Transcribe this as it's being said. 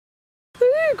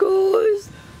Hey guys,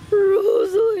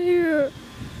 Rosa here,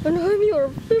 and I'm your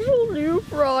official new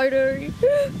Friday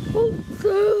of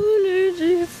 7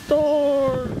 Aging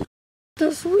Stars.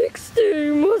 This week's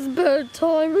theme was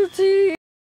bedtime routine.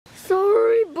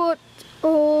 Sorry, but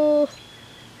I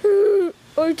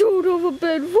don't have a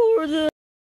bed for this.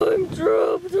 I'm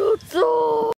trapped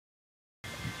outside.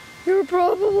 You're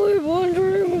probably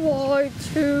wondering why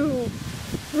too,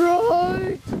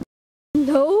 right?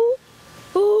 No?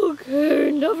 Okay,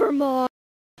 never mind.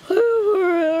 I have a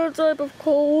rare type of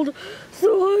cold, so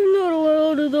I'm not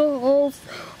allowed in the house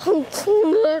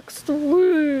until next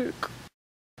week.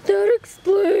 That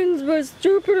explains my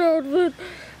stupid outfit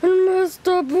and messed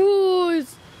up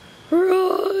voice,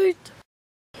 right?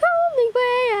 The only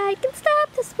way I can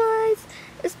stop this voice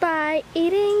is by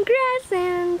eating grass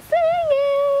and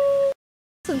singing.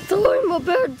 Since I'm a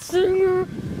bad singer,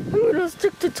 I'm gonna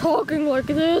stick to talking like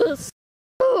this.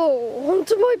 So,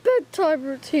 onto my bedtime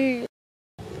routine.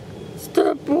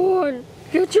 Step 1,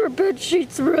 get your bed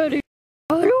sheets ready.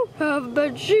 I don't have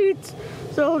bed sheets,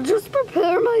 so I'll just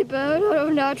prepare my bed out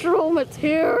of natural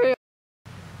material.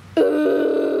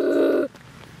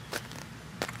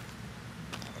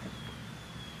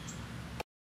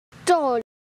 Done.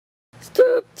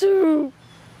 Step 2,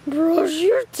 brush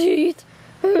your teeth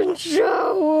and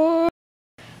shower.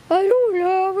 I don't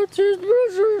have a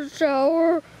toothbrush or a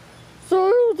shower, so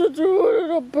I have to do it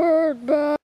in a bird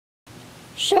bath.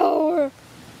 Shower.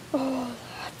 Oh,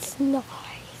 that's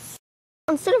nice.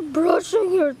 Instead of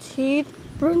brushing your teeth,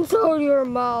 rinse out your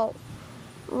mouth.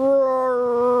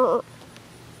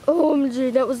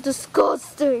 OMG, that was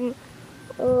disgusting.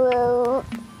 Ew.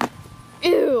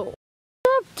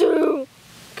 Step 2,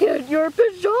 get your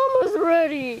pajamas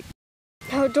ready.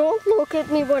 Now don't look at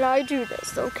me when I do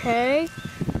this, okay?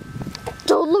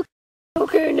 Don't look.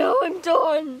 Okay, now I'm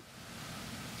done.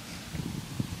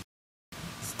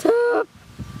 Step,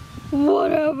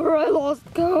 whatever, I lost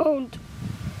count.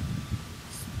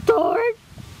 Start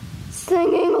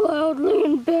singing loudly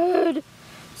in bed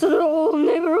so the whole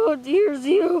neighborhood hears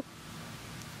you.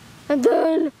 And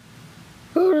then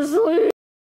go to sleep.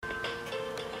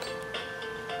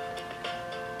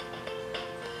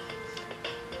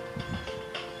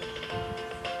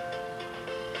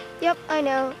 Yep, I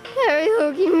know.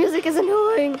 Karaoke music is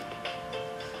annoying.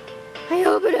 I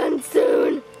hope it ends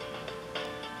soon.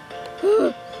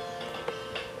 I'm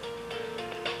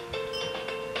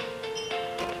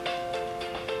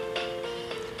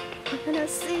gonna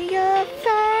see your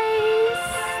face.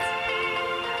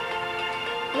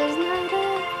 There's not a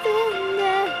thing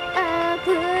that I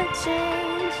could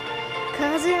change,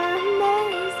 'cause you're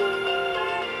amazing.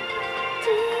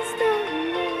 Just the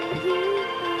way you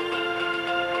are.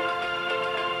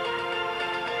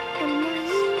 And when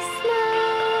you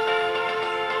smile,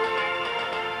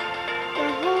 the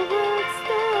whole world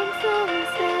stops and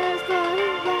stares for a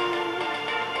while.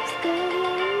 'Cause girl,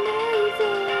 you're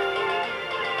amazing.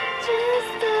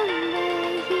 Just the way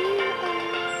you are.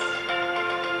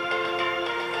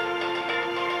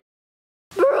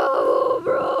 Bravo,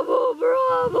 bravo,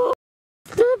 bravo.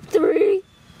 Step 3,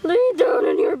 lay down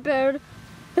in your bed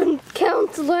and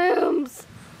count lambs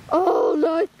all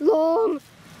night long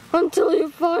until you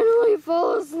finally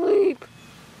fall asleep.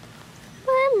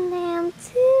 1 lamb,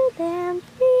 2 lamb,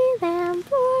 3 lamb,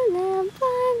 4 lamb,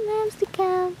 5 lambs to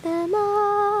count them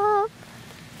all.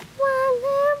 1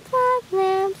 lamb, 5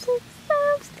 lambs, 6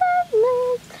 lambs, 10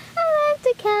 lambs. I like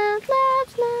to count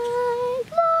lambs night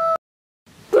long.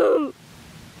 Boom.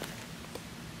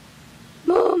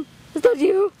 Mom, is that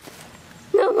you?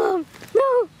 No, Mom,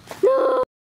 no, no.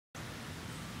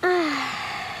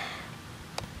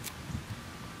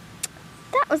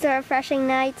 That was a refreshing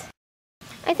night.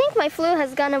 I think my flu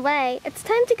has gone away. It's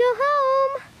time to go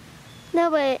home. No,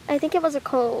 wait, I think it was a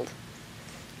cold.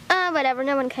 Whatever,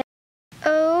 no one cares.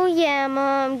 Oh yeah,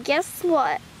 Mom, guess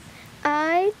what?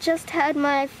 I just had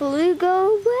my flu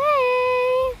go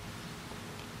away.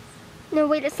 No,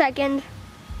 wait a second.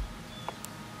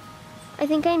 I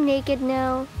think I'm naked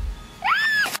now.